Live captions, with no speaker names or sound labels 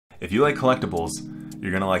If you like collectibles,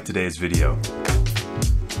 you're gonna like today's video.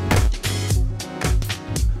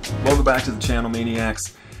 Welcome back to the channel,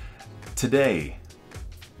 Maniacs. Today,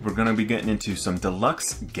 we're gonna be getting into some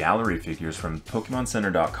deluxe gallery figures from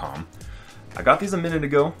PokemonCenter.com. I got these a minute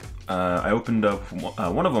ago. I opened up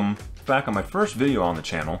one of them back on my first video on the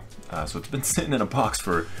channel, so it's been sitting in a box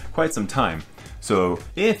for quite some time. So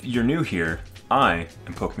if you're new here, I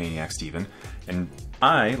am Pokemaniac Stephen, and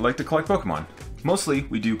I like to collect Pokemon. Mostly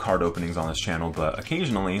we do card openings on this channel, but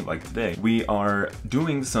occasionally, like today, we are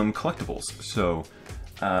doing some collectibles. So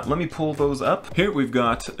let me pull those up. Here we've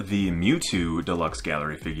got the Mewtwo Deluxe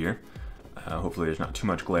Gallery figure. Hopefully there's not too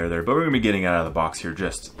much glare there, but we're going to be getting it out of the box here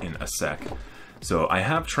just in a sec. So I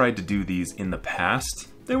have tried to do these in the past.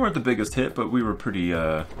 They weren't the biggest hit, but we were pretty, we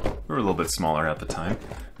were a little bit smaller at the time.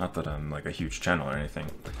 Not that I'm like a huge channel or anything,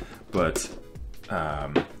 but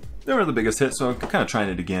they were the biggest hit, so I'm kind of trying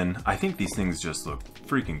it again. I think these things just look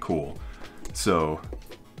freaking cool. So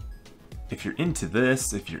if you're into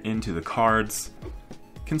this, if you're into the cards,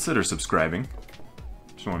 consider subscribing.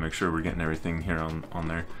 Just want to make sure we're getting everything here on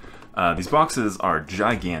there. These boxes are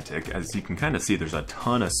gigantic. As you can kind of see, there's a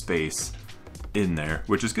ton of space in there,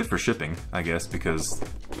 which is good for shipping, I guess, because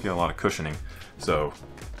you get a lot of cushioning. So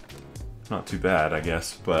not too bad, I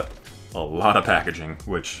guess, but a lot of packaging,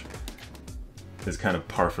 which is kind of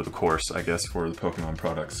par for the course, I guess, for the Pokemon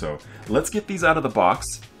products. So let's get these out of the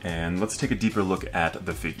box and let's take a deeper look at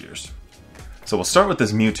the figures. So we'll start with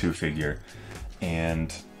this Mewtwo figure,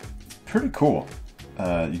 and pretty cool.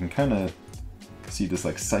 You can kind of see this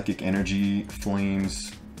like psychic energy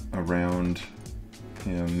flames around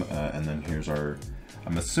him, and then here's our,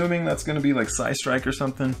 I'm assuming that's going to be like Psystrike or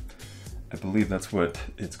something. I believe that's what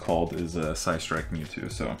it's called, is a Psystrike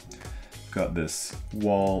Mewtwo. So got this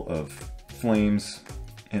wall of flames,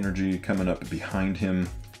 energy coming up behind him.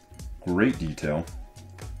 Great detail.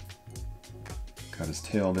 Got his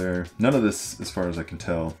tail there. None of this, as far as I can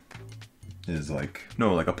tell, is like,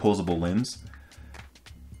 no, like opposable limbs.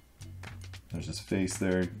 There's his face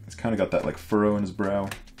there. He's kind of got that like furrow in his brow.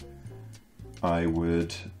 I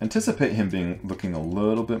would anticipate him looking a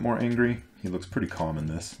little bit more angry. He looks pretty calm in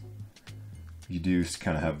this. You do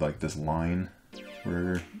kind of have like this line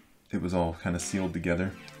where it was all kind of sealed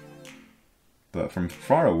together. But from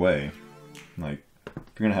far away, like,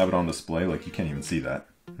 if you're gonna have it on display, like, you can't even see that.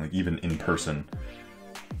 Like, even in person,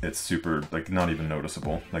 it's super, like, not even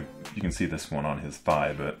noticeable. Like, you can see this one on his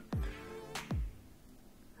thigh, but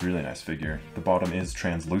really nice figure. The bottom is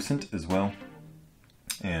translucent as well,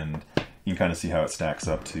 and you can kind of see how it stacks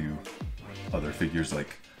up to other figures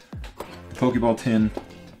like the Pokeball tin.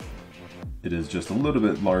 It is just a little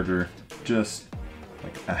bit larger, just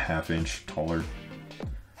like a ½ inch taller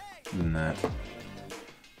than that,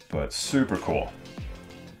 but super cool.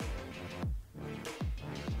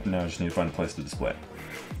 Now I just need to find a place to display it.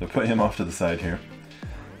 So put him off to the side here.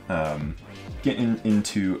 Getting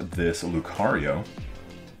into this Lucario.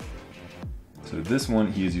 So this one,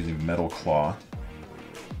 he is using Metal Claw.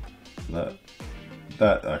 So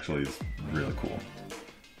that actually is really cool.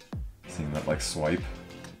 Seeing that like swipe,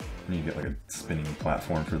 and you get like a spinning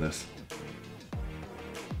platform for this.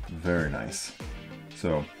 Very nice.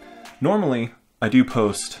 So normally, I do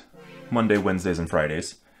post Monday, Wednesdays, and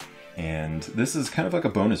Fridays, and this is kind of like a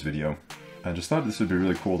bonus video. I just thought this would be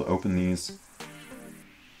really cool to open these,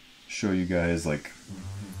 show you guys, like,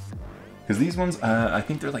 because these ones, I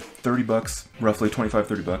think they're like 30 bucks, roughly 25,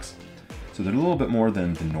 30 bucks. So they're a little bit more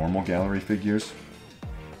than the normal gallery figures,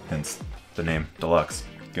 hence the name Deluxe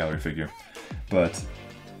Gallery Figure. But,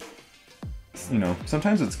 you know,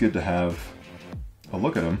 sometimes it's good to have a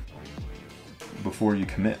look at them before you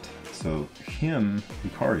commit. So him,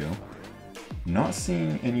 Lucario, not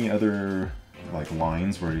seeing any other like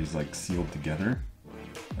lines where he's like sealed together.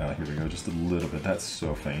 Here we go, just a little bit. That's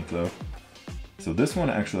so faint though. So this one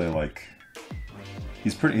actually, I like,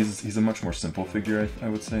 he's a much more simple figure, I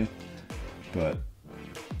would say, but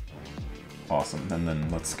awesome. And then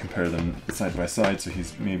let's compare them side by side. So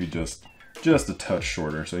he's maybe just a touch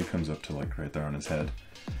shorter. So he comes up to like right there on his head.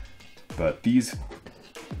 But these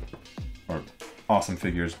are awesome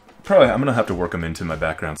figures. Probably I'm gonna have to work them into my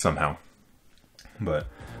background somehow, but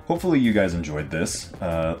hopefully you guys enjoyed this.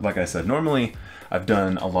 Like I said, normally I've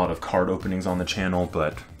done a lot of card openings on the channel,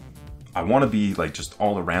 but I want to be like just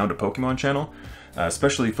all around a Pokemon channel,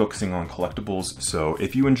 especially focusing on collectibles. So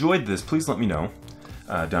if you enjoyed this, please let me know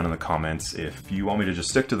down in the comments. If you want me to just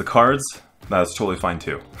stick to the cards, that's totally fine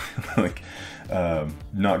too. Like,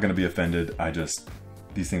 not gonna be offended.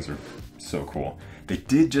 These things are so cool. They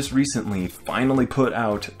did just recently finally put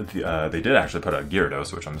out, they did actually put out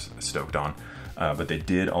Gyarados, which I'm stoked on. but they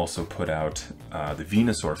did also put out the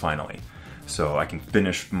Venusaur finally, so I can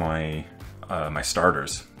finish my my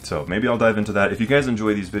starters. So maybe I'll dive into that. If you guys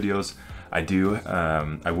enjoy these videos,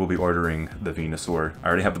 I will be ordering the Venusaur. I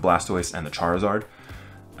already have the Blastoise and the Charizard,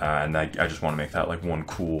 and I just want to make that like one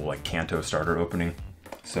cool like Kanto starter opening.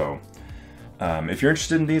 So if you're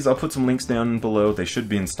interested in these, I'll put some links down below. They should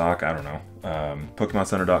be in stock. I don't know.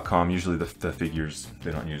 Pokemoncenter.com. Usually the figures,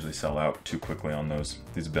 they don't usually sell out too quickly on those.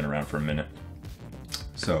 These have been around for a minute.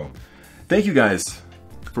 So thank you guys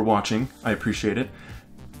for watching. I appreciate it.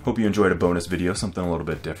 Hope you enjoyed a bonus video, something a little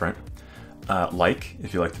bit different. Like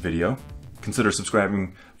if you liked the video. Consider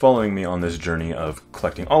subscribing, following me on this journey of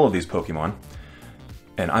collecting all of these Pokemon.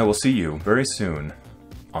 And I will see you very soon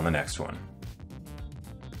on the next one.